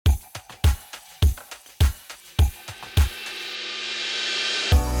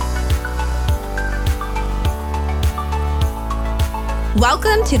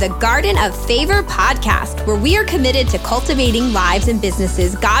Welcome to the Garden of Favor podcast, where we are committed to cultivating lives and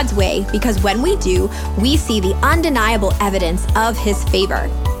businesses God's way, because when we do, we see the undeniable evidence of His favor.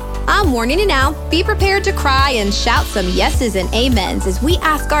 I'm warning you now, be prepared to cry and shout some yeses and amens as we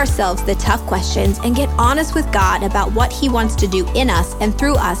ask ourselves the tough questions and get honest with God about what He wants to do in us and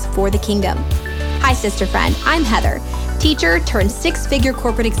through us for the kingdom. Hi, sister friend, I'm Heather. Teacher turned six-figure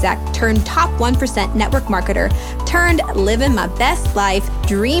corporate exec, turned top 1% network marketer, turned living my best life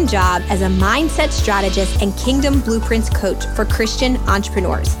dream job as a mindset strategist and kingdom blueprints coach for Christian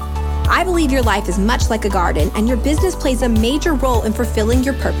entrepreneurs. I believe your life is much like a garden and your business plays a major role in fulfilling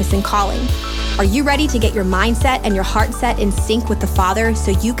your purpose and calling. Are you ready to get your mindset and your heart set in sync with the Father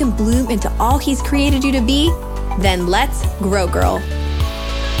so you can bloom into all He's created you to be? Then let's grow, girl.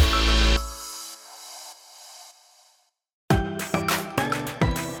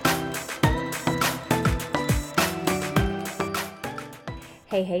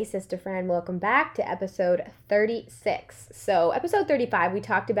 Hey, sister friend, welcome back to episode 36. So episode 35, we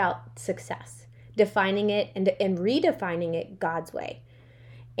talked about success, defining it and redefining it God's way.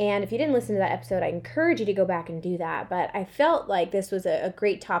 And if you didn't listen to that episode, I encourage you to go back and do that. But I felt like this was a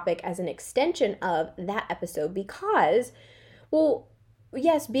great topic as an extension of that episode because, well,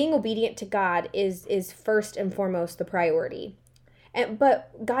 yes, being obedient to God is first and foremost the priority.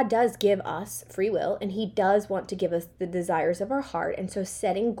 But God does give us free will, and He does want to give us the desires of our heart, and so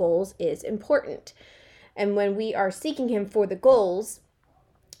setting goals is important. And when we are seeking Him for the goals,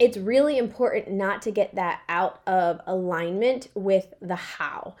 it's really important not to get that out of alignment with the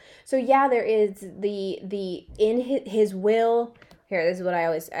how. So yeah, there is the in His will. Here, this is what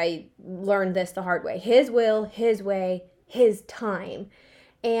I learned this the hard way. His will, His way, His time.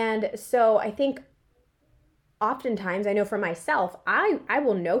 And so I think oftentimes, I know for myself, I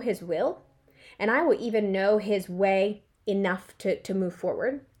will know His will, and I will even know His way enough to move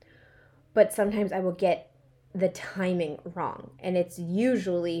forward. But sometimes I will get the timing wrong, and it's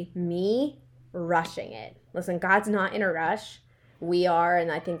usually me rushing it. Listen, God's not in a rush. We are,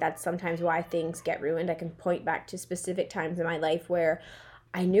 and I think that's sometimes why things get ruined. I can point back to specific times in my life where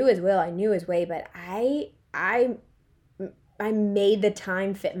I knew His will, I knew His way, but I made the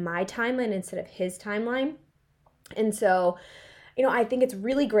time fit my timeline instead of His timeline. And so, I think it's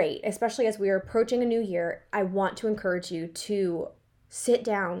really great, especially as we are approaching a new year. I want to encourage you to sit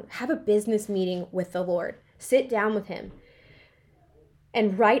down, have a business meeting with the Lord, sit down with Him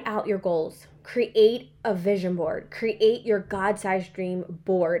and write out your goals. Create a vision board, create your God-sized dream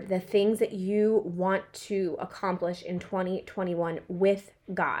board, the things that you want to accomplish in 2021 with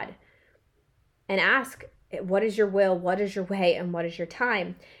God, and ask, what is your will, what is your way, and what is your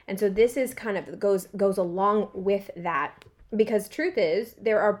time? And so this is kind of goes along with that, because truth is,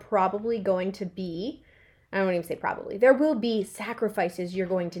 there are probably going to be, I don't even say probably, there will be sacrifices you're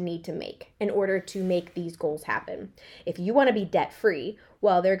going to need to make in order to make these goals happen. If you want to be debt-free,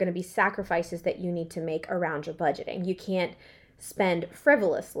 well, there are going to be sacrifices that you need to make around your budgeting. You can't spend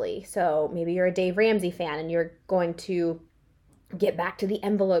frivolously. So maybe you're a Dave Ramsey fan and you're going to get back to the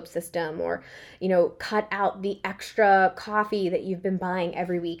envelope system, or, cut out the extra coffee that you've been buying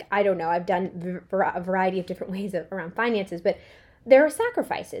every week. I don't know. I've done a variety of different ways around finances, but there are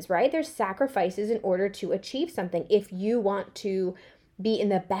sacrifices, right? There's sacrifices in order to achieve something. If you want to be in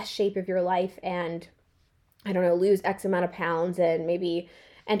the best shape of your life and, lose X amount of pounds and maybe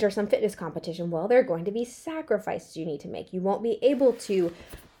enter some fitness competition, well, there are going to be sacrifices you need to make. You won't be able to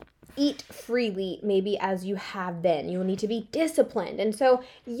eat freely maybe as you have been. You'll need to be disciplined. And so,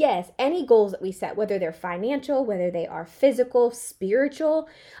 yes, any goals that we set, whether they're financial, whether they are physical, spiritual.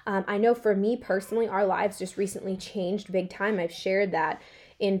 I know for me personally, our lives just recently changed big time. I've shared that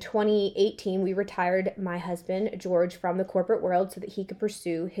in 2018, we retired my husband, George, from the corporate world so that he could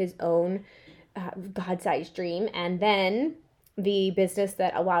pursue his own God-sized dream. And then the business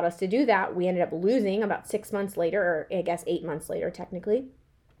that allowed us to do that, we ended up losing about 6 months later, or I guess 8 months later, technically.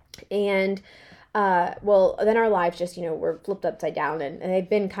 And, then our lives just, were flipped upside down, and they've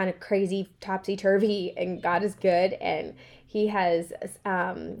been kind of crazy, topsy-turvy, and God is good, and He has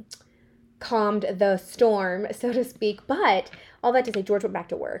calmed the storm, so to speak. But all that to say, George went back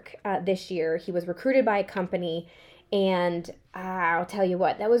to work this year. He was recruited by a company, and I'll tell you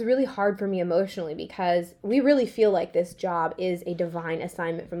what, that was really hard for me emotionally, because we really feel like this job is a divine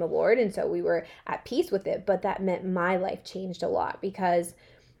assignment from the Lord, and so we were at peace with it. But that meant my life changed a lot, because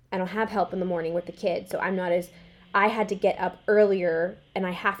I don't have help in the morning with the kids. So I had to get up earlier, and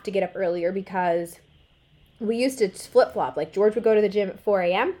I have to get up earlier because we used to flip-flop. Like George would go to the gym at 4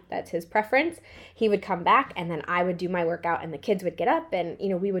 a.m. That's his preference. He would come back and then I would do my workout and the kids would get up and,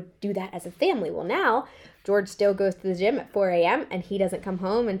 we would do that as a family. Well, now George still goes to the gym at 4 a.m. and he doesn't come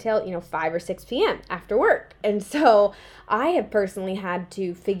home until, 5 or 6 p.m. after work. And so I have personally had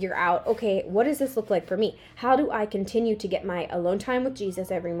to figure out, okay, what does this look like for me? How do I continue to get my alone time with Jesus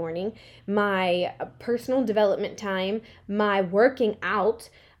every morning, my personal development time, my working out?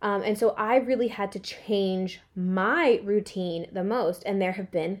 And so I really had to change my routine the most. And there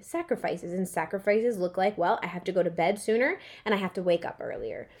have been sacrifices. And sacrifices look like, well, I have to go to bed sooner and I have to wake up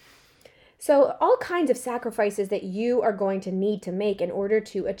earlier. So all kinds of sacrifices that you are going to need to make in order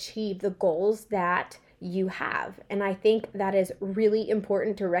to achieve the goals that you have. And I think that is really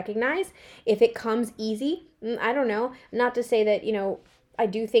important to recognize. If it comes easy, I don't know, not to say that, I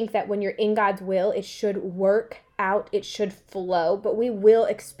do think that when you're in God's will, it should work out, it should flow, but we will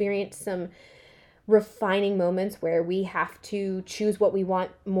experience some refining moments where we have to choose what we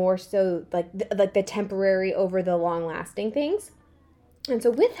want more so like the temporary over the long lasting things. And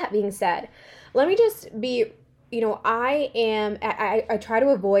so with that being said, let me just be, I try to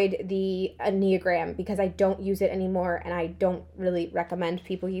avoid the Enneagram because I don't use it anymore and I don't really recommend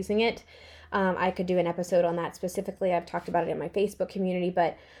people using it. I could do an episode on that specifically. I've talked about it in my Facebook community,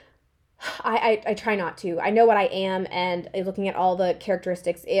 but I try not to. I know what I am, and looking at all the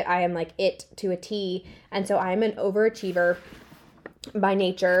characteristics, I am like it to a T, and so I'm an overachiever by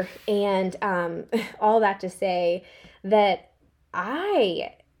nature, and all that to say that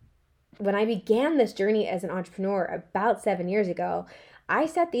when I began this journey as an entrepreneur about 7 years ago, I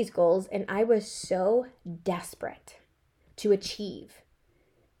set these goals, and I was so desperate to achieve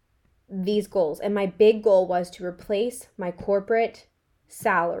these goals. And my big goal was to replace my corporate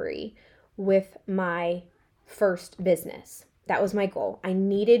salary with my first business. That was my goal. I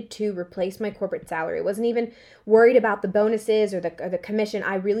needed to replace my corporate salary. I wasn't even worried about the bonuses or the commission.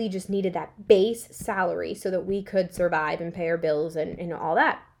 I really just needed that base salary so that we could survive and pay our bills and all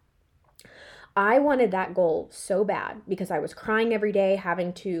that. I wanted that goal so bad because I was crying every day,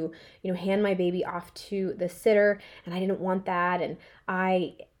 having to, hand my baby off to the sitter, and I didn't want that. And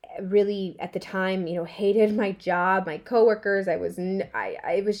I really at the time, hated my job, my coworkers. It was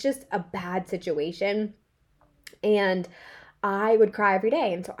just a bad situation. And I would cry every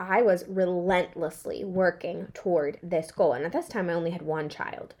day. And so I was relentlessly working toward this goal. And at this time, I only had one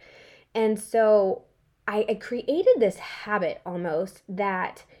child. And so I created this habit almost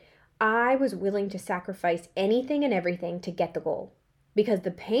that I was willing to sacrifice anything and everything to get the goal. Because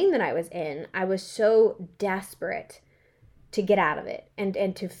the pain that I was in, I was so desperate to get out of it and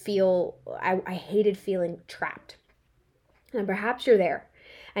to feel, I hated feeling trapped. And perhaps you're there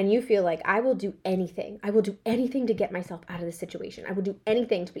and you feel like I will do anything. I will do anything to get myself out of this situation. I will do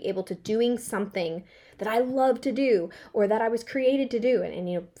anything to be able to doing something that I love to do or that I was created to do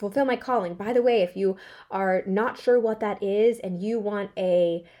and fulfill my calling. By the way, if you are not sure what that is and you want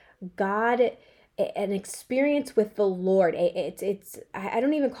an experience with the Lord. I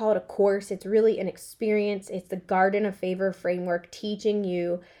don't even call it a course. It's really an experience. It's the Garden of Favor framework teaching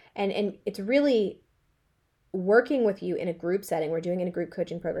you, and it's really working with you in a group setting. We're doing it in a group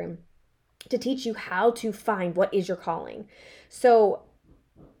coaching program to teach you how to find what is your calling. So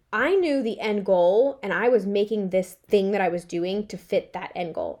I knew the end goal, and I was making this thing that I was doing to fit that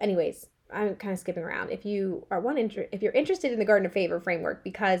end goal. Anyways, I'm kind of skipping around. If you're interested in the Garden of Favor framework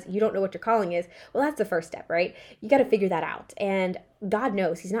because you don't know what your calling is, well, that's the first step, right? You got to figure that out. And God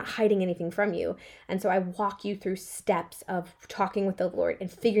knows He's not hiding anything from you. And so I walk you through steps of talking with the Lord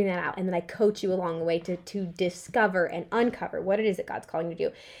and figuring that out. And then I coach you along the way to discover and uncover what it is that God's calling you to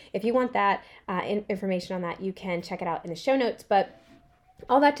do. If you want that information on that, you can check it out in the show notes. But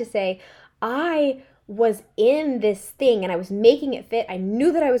all that to say, I was in this thing and I was making it fit. I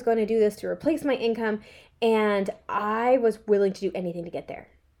knew that I was going to do this to replace my income, and I was willing to do anything to get there.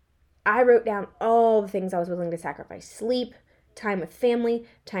 I wrote down all the things I was willing to sacrifice: sleep, time with family,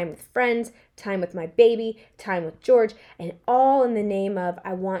 time with friends, time with my baby, time with George, and all in the name of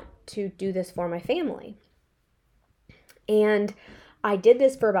I want to do this for my family. And I did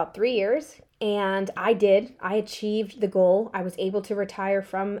this for about 3 years. And I achieved the goal. I was able to retire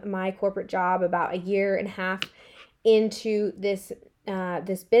from my corporate job about 1.5 years into this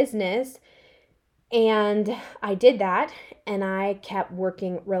business. And I did that, and I kept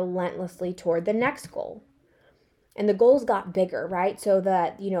working relentlessly toward the next goal. And the goals got bigger, right? So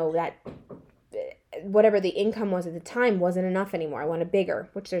that, that whatever the income was at the time wasn't enough anymore. I wanted bigger,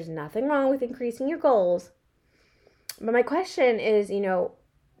 which there's nothing wrong with increasing your goals. But my question is,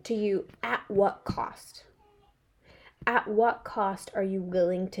 to you, at what cost? At what cost are you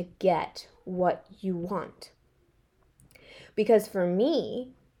willing to get what you want. Because for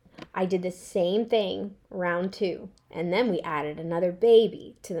me, I did the same thing round 2, and then we added another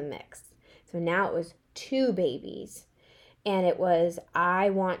baby to the mix. So now it was 2 babies, and it was, I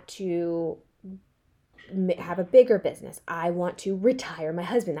want to have a bigger business. I want to retire my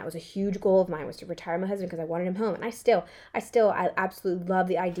husband. That was a huge goal of mine, was to retire my husband, because I wanted him home. And I absolutely love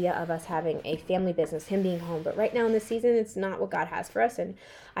the idea of us having a family business, him being home. But right now in this season, it's not what God has for us. And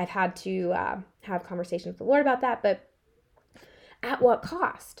I've had to have conversations with the Lord about that. But at what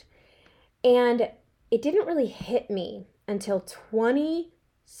cost? And it didn't really hit me until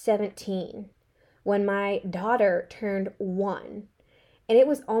 2017, when my daughter turned 1. And it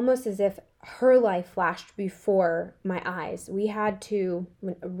was almost as if her life flashed before my eyes. We had to,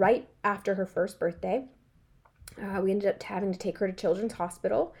 right after her first birthday, we ended up having to take her to Children's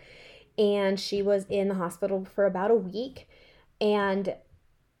Hospital. And she was in the hospital for about a week. And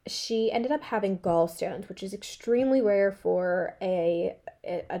she ended up having gallstones, which is extremely rare for a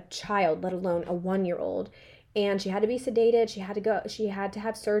child, let alone a 1-year-old. And she had to be sedated. She had to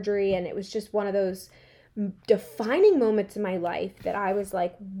have surgery. And it was just one of those defining moments in my life that I was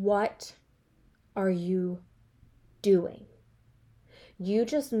like, what are you doing? You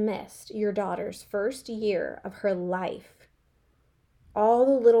just missed your daughter's first year of her life. All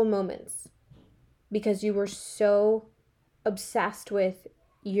the little moments, because you were so obsessed with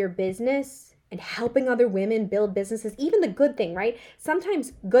your business and helping other women build businesses, even the good thing, right?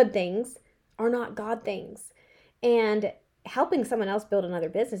 Sometimes good things are not God things. And helping someone else build another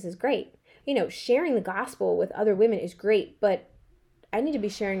business is great. Sharing the gospel with other women is great, but I need to be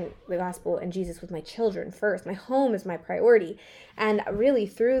sharing the gospel and Jesus with my children first. My home is my priority. And really,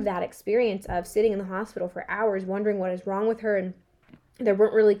 through that experience of sitting in the hospital for hours, wondering what is wrong with her, and there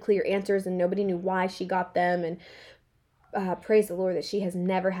weren't really clear answers, and nobody knew why she got them, and praise the Lord that she has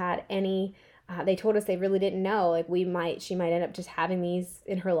never had any. They told us they really didn't know. Like, she might end up just having these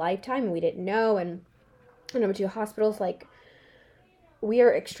in her lifetime, and we didn't know. And number 2, hospitals, like, we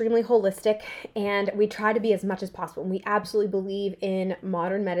are extremely holistic, and we try to be as much as possible. And we absolutely believe in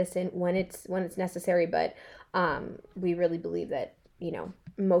modern medicine when it's necessary, but we really believe that,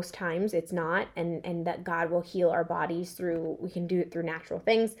 most times it's not, and that God will heal our bodies we can do it through natural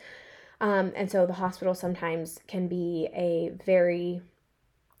things. And so the hospital sometimes can be a very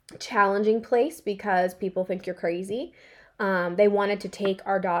challenging place because people think you're crazy. They wanted to take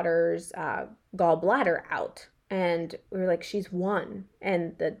our daughter's gallbladder out, and we were like, she's 1,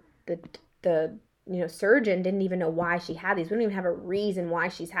 and the surgeon didn't even know why she had these. We don't even have a reason why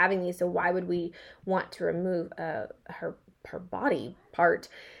she's having these. So why would we want to remove her body part,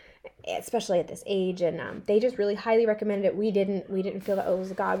 especially at this age? And they just really highly recommended it. We didn't feel that it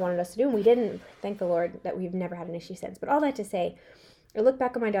was God wanted us to do, and we didn't. Thank the Lord that we've never had an issue since. But all that to say, I look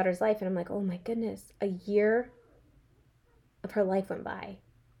back on my daughter's life and I'm like, oh my goodness, a year of her life went by.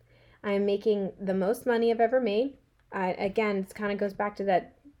 I am making the most money I've ever made. Again, it kind of goes back to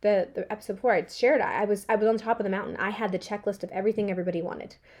that the episode before I shared. I was on top of the mountain. I had the checklist of everything everybody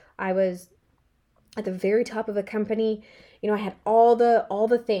wanted. I was at the very top of a company. I had all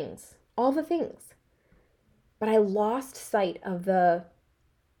the things. But I lost sight of the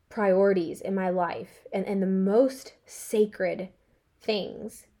priorities in my life and the most sacred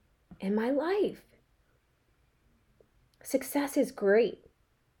things in my life. Success is great.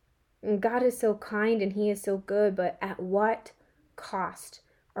 And God is so kind and He is so good, but at what cost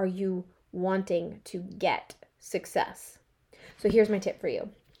are you wanting to get success? So here's my tip for you.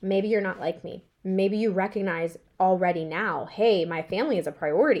 Maybe you're not like me. Maybe you recognize already now, hey, my family is a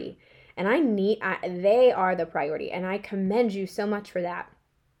priority, and they are the priority, and I commend you so much for that.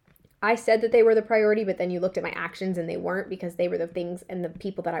 I said that they were the priority, but then you looked at my actions and they weren't, because they were the things and the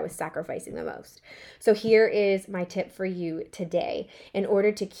people that I was sacrificing the most. So here is my tip for you today. In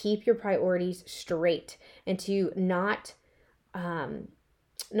order to keep your priorities straight and to not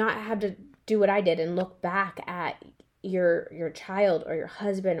have to do what I did and look back at your child or your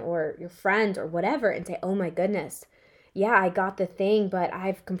husband or your friends or whatever and say, oh my goodness, yeah, I got the thing, but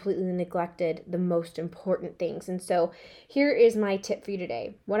I've completely neglected the most important things. And so here is my tip for you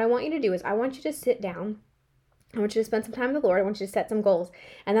today. What I want you to do is I want you to sit down. I want you to spend some time with the Lord. I want you to set some goals.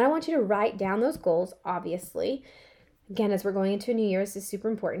 And then I want you to write down those goals, obviously. Again, as we're going into a new year, this is super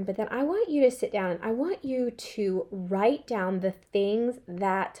important. But then I want you to sit down and I want you to write down the things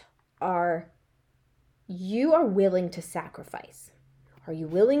that you are willing to sacrifice. Are you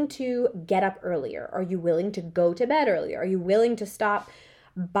willing to get up earlier? Are you willing to go to bed earlier? Are you willing to stop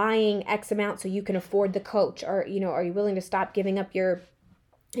buying X amount so you can afford the coach? Or, are you willing to stop giving up your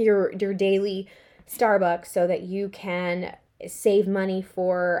daily Starbucks so that you can save money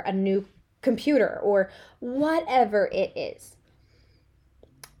for a new computer or whatever it is.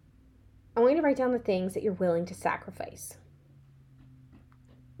 I want you to write down the things that you're willing to sacrifice.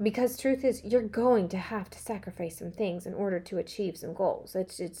 Because truth is, you're going to have to sacrifice some things in order to achieve some goals.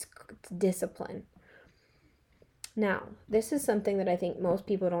 It's discipline. Now, this is something that I think most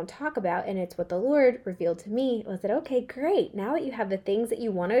people don't talk about, and it's what the Lord revealed to me was that, okay, great. Now that you have the things that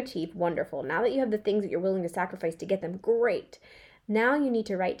you want to achieve, wonderful. Now that you have the things that you're willing to sacrifice to get them, great. Now you need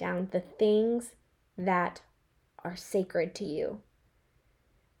to write down the things that are sacred to you,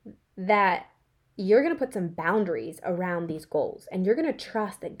 that you're going to put some boundaries around these goals, and you're going to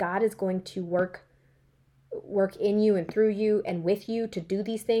trust that God is going to work in you and through you and with you to do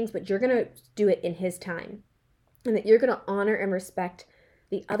these things, but you're going to do it in His time, and that you're going to honor and respect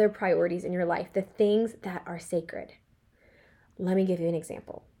the other priorities in your life, the things that are sacred. Let me give you an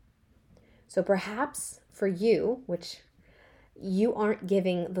example. So perhaps for you, which you aren't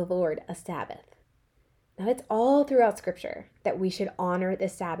giving the Lord a Sabbath. Now, it's all throughout Scripture that we should honor the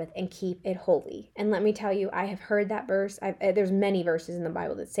Sabbath and keep it holy. And let me tell you, I have heard that verse. There's many verses in the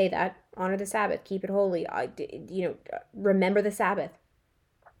Bible that say that. Honor the Sabbath, keep it holy. Remember the Sabbath.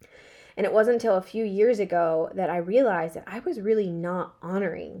 And it wasn't until a few years ago that I realized that I was really not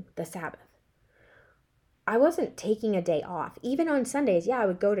honoring the Sabbath. I wasn't taking a day off. Even on Sundays, I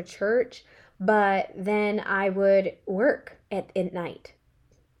would go to church, but then I would work at night.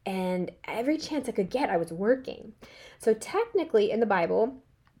 And every chance I could get, I was working. So technically in the Bible,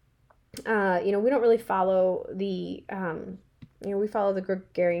 we don't really follow the, we follow the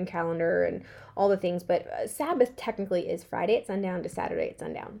Gregorian calendar and all the things, but Sabbath technically is Friday at sundown to Saturday at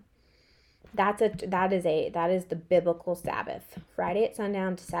sundown. That is the biblical Sabbath, Friday at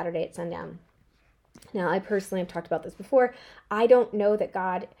sundown to Saturday at sundown. Now, I personally have talked about this before. I don't know that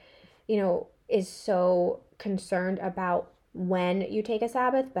God, is so concerned about when you take a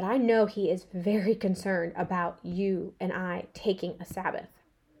Sabbath, but I know He is very concerned about you and I taking a Sabbath.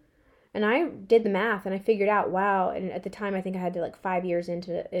 And I did the math and I figured out, wow. And at the time, I think I had to 5 years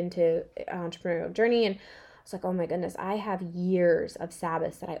into entrepreneurial journey. And I was like, oh my goodness, I have years of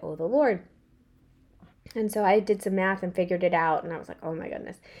Sabbaths that I owe the Lord. And so I did some math and figured it out. And I was like, oh my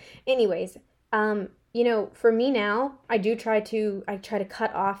goodness. Anyways, for me now, I try to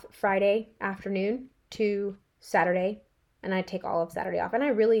cut off Friday afternoon to Saturday. And I take all of Saturday off. And I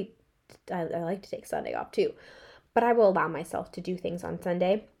like to take Sunday off too. But I will allow myself to do things on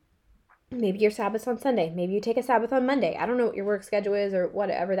Sunday. Maybe your Sabbath's on Sunday. Maybe you take a Sabbath on Monday. I don't know what your work schedule is or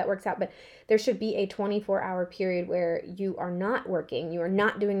whatever that works out. But there should be a 24-hour period where you are not working. You are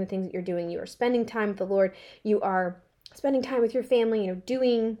not doing the things that you're doing. You are spending time with the Lord. You are spending time with your family,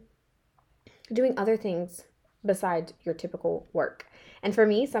 doing other things besides your typical work. And for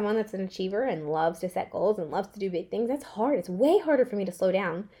me, someone that's an achiever and loves to set goals and loves to do big things, that's hard. It's way harder for me to slow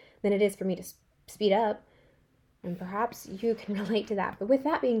down than it is for me to speed up. And perhaps you can relate to that. But with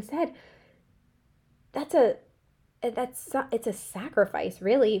that being said, it's a sacrifice,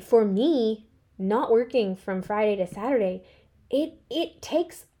 really. For me, not working from Friday to Saturday, it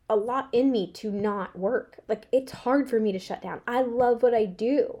takes a lot in me to not work. It's hard for me to shut down. I love what I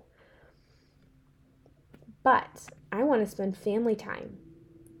do. But I want to spend family time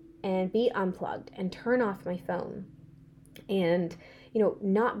and be unplugged and turn off my phone and,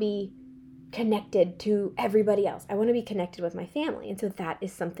 not be connected to everybody else. I want to be connected with my family. And so that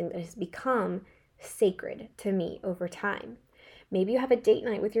is something that has become sacred to me over time. Maybe you have a date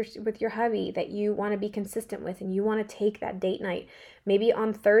night with your hubby that you want to be consistent with and you want to take that date night. Maybe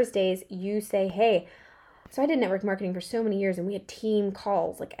on Thursdays you say, hey, so I did network marketing for so many years and we had team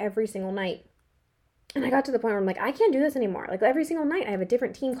calls every single night. And I got to the point where I'm like, I can't do this anymore. Every single night I have a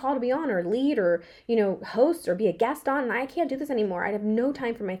different team call to be on or lead or, host or be a guest on, and I can't do this anymore. I have no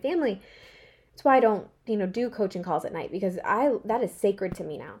time for my family. That's why I don't, do coaching calls at night, because that is sacred to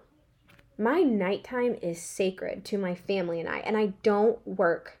me now. My nighttime is sacred to my family and I don't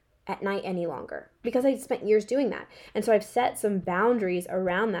work at night any longer because I spent years doing that. And so I've set some boundaries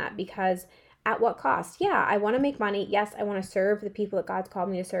around that, because at what cost? Yeah, I want to make money. Yes, I want to serve the people that God's called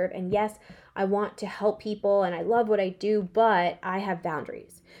me to serve. And yes, I want to help people and I love what I do, but I have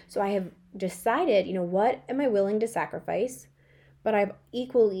boundaries. So I have decided, what am I willing to sacrifice? But I've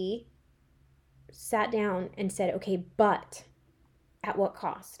equally sat down and said, okay, but at what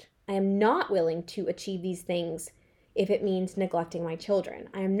cost? I am not willing to achieve these things if it means neglecting my children.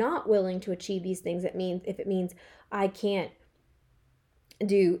 I am not willing to achieve these things if it means I can't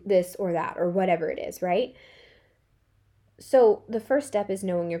do this or that or whatever it is, right? So the first step is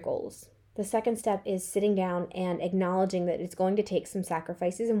knowing your goals. The second step is sitting down and acknowledging that it's going to take some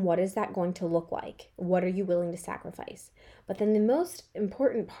sacrifices, and what is that going to look like? What are you willing to sacrifice? But then the most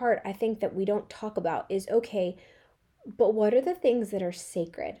important part I think that we don't talk about is, okay, but what are the things that are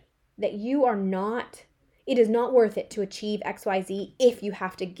sacred? That you are not, it is not worth it to achieve XYZ if you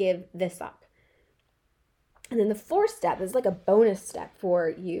have to give this up. And then the fourth step is like a bonus step for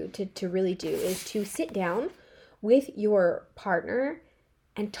you to really do, is to sit down with your partner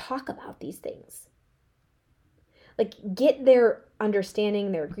and talk about these things. Like, get their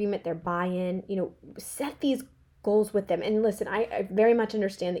understanding, their agreement, their buy-in, set these goals with them. And listen, I very much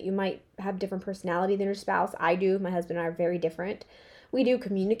understand that you might have different personality than your spouse. I do. My husband and I are very different. We do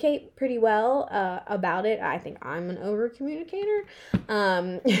communicate pretty well about it. I think I'm an over communicator.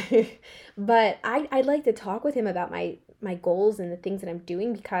 But I'd like to talk with him about my goals and the things that I'm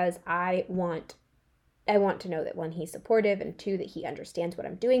doing, because I want to know that, one, he's supportive, and two, that he understands what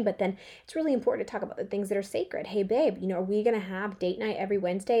I'm doing. But then it's really important to talk about the things that are sacred. Hey, babe, are we going to have date night every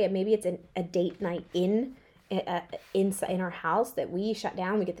Wednesday? And maybe it's a date night in our house that we shut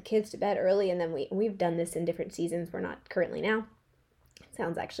down. We get the kids to bed early, and then we've done this in different seasons. We're not currently now.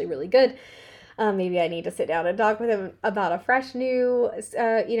 Sounds actually really good. Maybe I need to sit down and talk with him about a fresh new,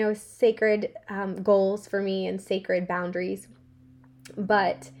 sacred goals for me and sacred boundaries.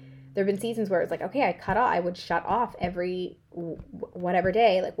 But there have been seasons where it's like, okay, I would shut off every whatever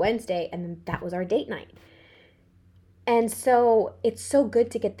day, like Wednesday, and then that was our date night. And so it's so good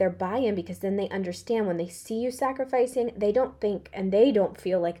to get their buy-in, because then they understand when they see you sacrificing, they don't think and they don't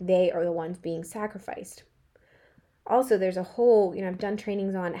feel like they are the ones being sacrificed. Also, there's a whole, I've done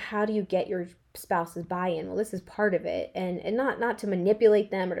trainings on how do you get your spouse's buy-in. Well, this is part of it. And not to manipulate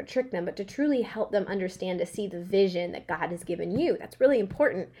them or to trick them, but to truly help them understand, to see the vision that God has given you. That's really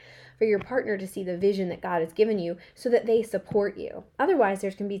important for your partner, to see the vision that God has given you, so that they support you. Otherwise,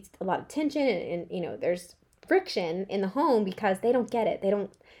 there's going to be a lot of tension and there's friction in the home, because they don't get it.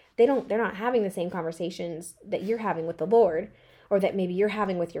 They're not having the same conversations that you're having with the Lord, or that maybe you're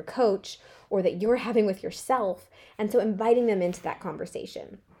having with your coach, or that you're having with yourself. And so inviting them into that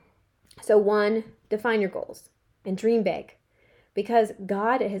conversation. So one, define your goals and dream big, because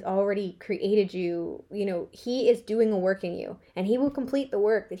God has already created you. He is doing a work in you, and he will complete the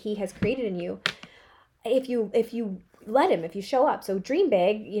work that he has created in you if you let him, if you show up. So dream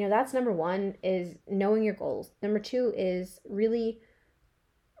big, that's number one, is knowing your goals. Number two is really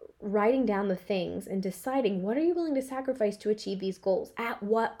writing down the things and deciding, what are you willing to sacrifice to achieve these goals? At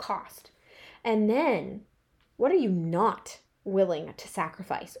what cost? And then, what are you not willing to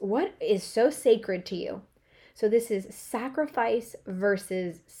sacrifice? What is so sacred to you? So this is sacrifice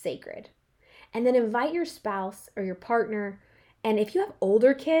versus sacred. And then invite your spouse or your partner. And if you have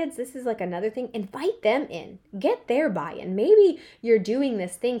older kids, this is like another thing, invite them in. Get their buy-in. Maybe you're doing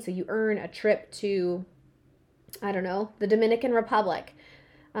this thing so you earn a trip to, I don't know, the Dominican Republic.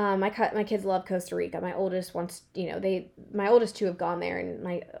 My kids love Costa Rica. My oldest wants, my oldest two have gone there, and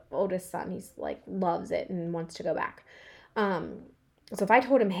my oldest son, he's like, loves it and wants to go back. So if I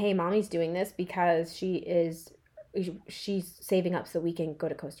told him, hey, mommy's doing this because she's saving up so we can go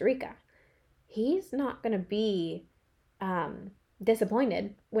to Costa Rica, he's not going to be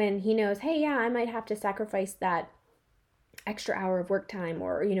disappointed when he knows, hey, yeah, I might have to sacrifice that extra hour of work time,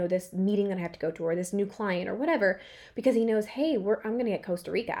 or this meeting that I have to go to, or this new client, or whatever, because he knows, hey, I'm going to get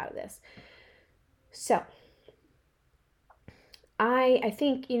Costa Rica out of this. So I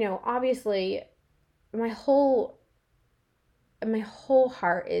think, obviously my whole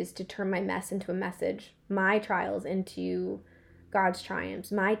heart is to turn my mess into a message, my trials into God's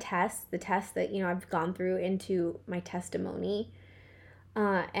triumphs, my tests, the tests that I've gone through, into my testimony,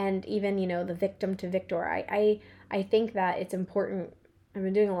 and even the victim to victor. I think that it's important. I've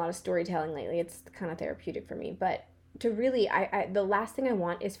been doing a lot of storytelling lately. It's kind of therapeutic for me. But to really, the last thing I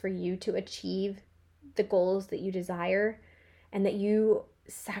want is for you to achieve the goals that you desire, and that you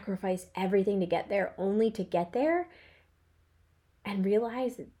sacrifice everything to get there, only to get there and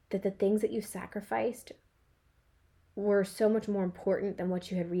realize that the things that you sacrificed were so much more important than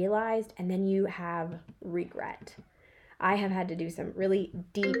what you had realized, and then you have regret. I have had to do some really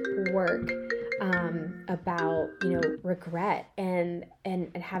deep work about, regret and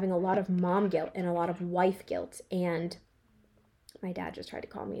having a lot of mom guilt and a lot of wife guilt. And my dad just tried to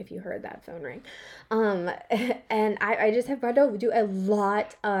call me, if you heard that phone ring. And I just have had to do a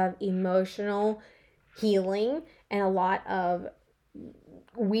lot of emotional healing and a lot of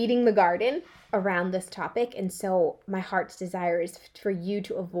weeding the garden around this topic. And so my heart's desire is for you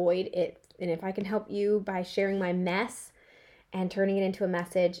to avoid it. And if I can help you by sharing my mess and turning it into a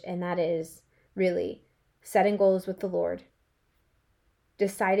message, and that is really setting goals with the Lord,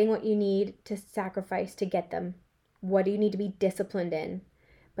 deciding what you need to sacrifice to get them. What do you need to be disciplined in?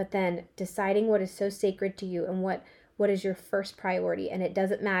 But then deciding what is so sacred to you and what is your first priority. And it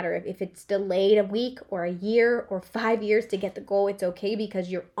doesn't matter if it's delayed a week or a year or 5 years to get the goal. It's okay,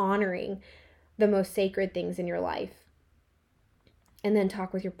 because you're honoring the most sacred things in your life. And then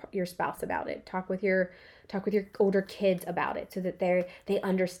talk with your spouse about it. Talk with your older kids about it, so that they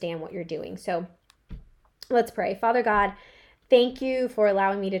understand what you're doing. So let's pray. Father God, thank you for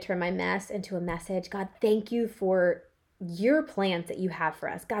allowing me to turn my mess into a message. God, thank you for your plans that you have for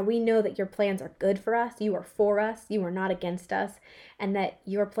us. God, we know that your plans are good for us. You are for us. You are not against us. And that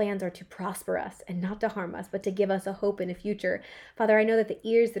your plans are to prosper us and not to harm us, but to give us a hope in a future. Father, I know that the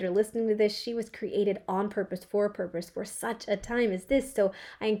ears that are listening to this, she was created on purpose, for such a time as this. So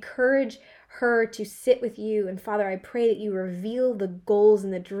I encourage her to sit with you. And Father, I pray that you reveal the goals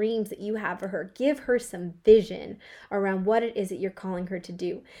and the dreams that you have for her. Give her some vision around what it is that you're calling her to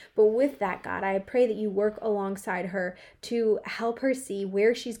do. But with that, God, I pray that you work alongside her to help her see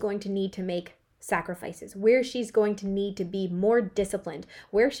where she's going to need to make sacrifices, where she's going to need to be more disciplined,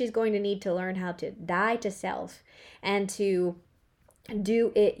 where she's going to need to learn how to die to self and to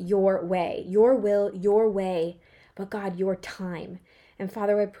do it your way, your will, your way, but God, your time. And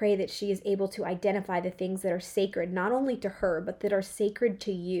Father, I pray that she is able to identify the things that are sacred, not only to her, but that are sacred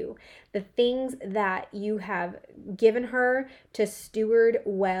to you. The things that you have given her to steward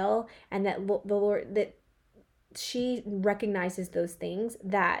well, and that the Lord, that she recognizes those things,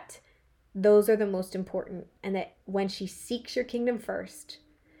 that those are the most important. And that when she seeks your kingdom first,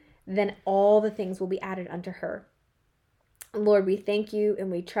 then all the things will be added unto her. Lord, we thank you and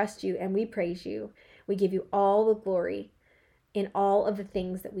we trust you and we praise you. We give you all the glory in all of the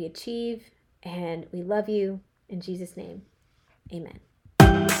things that we achieve, and we love you. In Jesus' name, amen.